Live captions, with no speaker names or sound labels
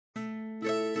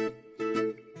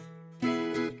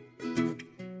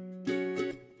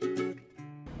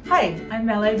Hi, I'm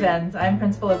Malay Benz. I'm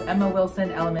principal of Emma Wilson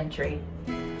Elementary.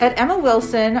 At Emma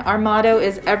Wilson, our motto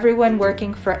is everyone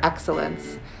working for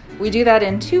excellence. We do that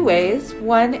in two ways.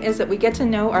 One is that we get to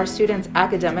know our students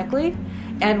academically,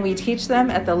 and we teach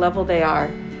them at the level they are.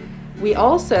 We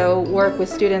also work with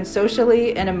students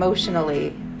socially and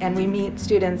emotionally, and we meet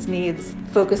students' needs,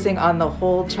 focusing on the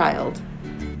whole child.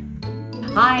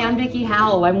 Hi, I'm Vicki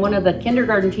Howell. I'm one of the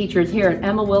kindergarten teachers here at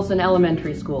Emma Wilson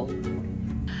Elementary School.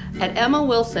 At Emma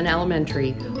Wilson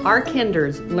Elementary, our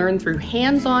kinders learn through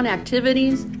hands-on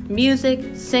activities,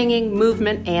 music, singing,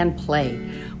 movement, and play.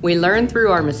 We learn through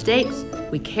our mistakes,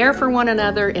 we care for one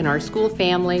another in our school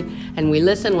family, and we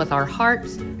listen with our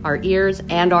hearts, our ears,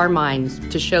 and our minds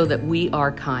to show that we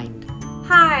are kind.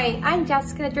 Hi, I'm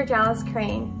Jessica Georgelis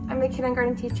Crane. I'm the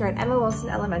kindergarten teacher at Emma Wilson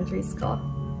Elementary School.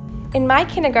 In my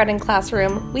kindergarten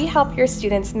classroom, we help your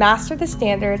students master the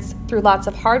standards through lots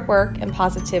of hard work and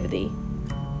positivity.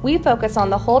 We focus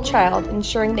on the whole child,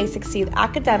 ensuring they succeed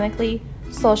academically,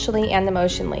 socially, and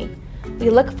emotionally. We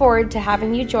look forward to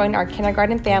having you join our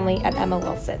kindergarten family at Emma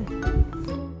Wilson.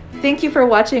 Thank you for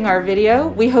watching our video.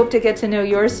 We hope to get to know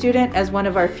your student as one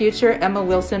of our future Emma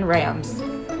Wilson Rams.